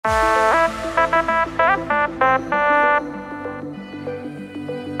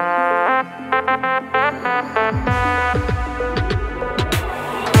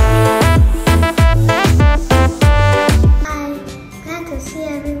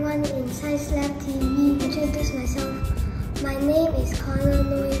everyone in Science Lab TV. Introduce myself. My name is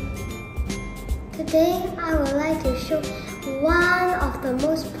Ngui. Today I would like to show one of the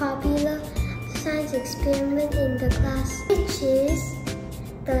most popular science experiment in the class, which is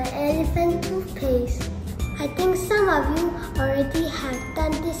the elephant toothpaste. I think some of you already have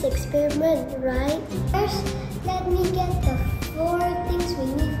done this experiment, right? First, let me get the 4 things we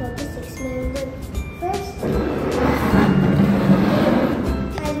need for this experiment. First,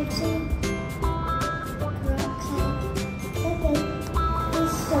 hydrogen peroxide. Second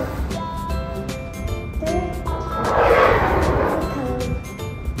is soap. Third, coloring.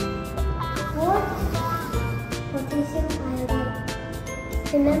 Fourth, potassium iodide.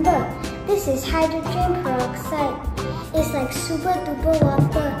 Remember, this is hydrogen peroxide. It's like super duper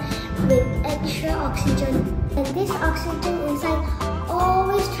water with extra oxygen. And this oxygen inside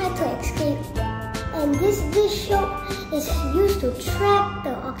always try to escape. And this soap is used to trap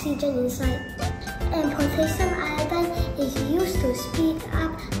the oxygen inside. And potassium iodide is used to speed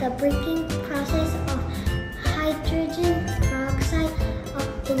up the breaking process of hydrogen peroxide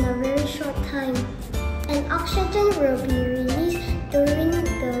in a very short time. And oxygen will be released during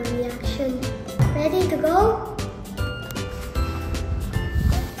the reaction. Ready to go?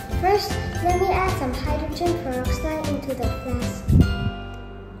 First, let me add some hydrogen peroxide into the flask.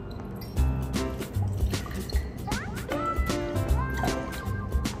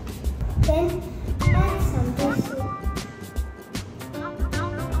 Then add some basic.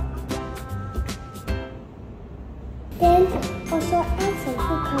 Then also add some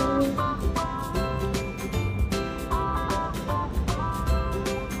food coloring.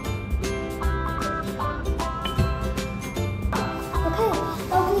 Okay,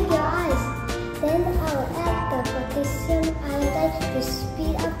 open your eyes. Then I will add the potassium iodide to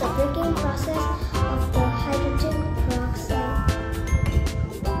speed up the breaking process of the hydrogen peroxide.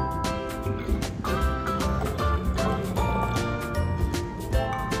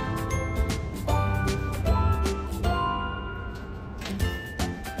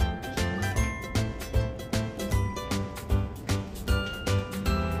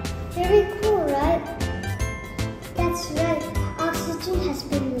 Very cool, right? That's right, oxygen has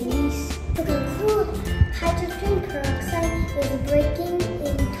been released. To conclude, hydrogen peroxide is breaking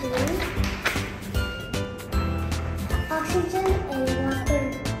into oxygen and water.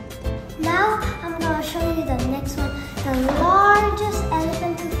 Now, I'm going to show you the next one, the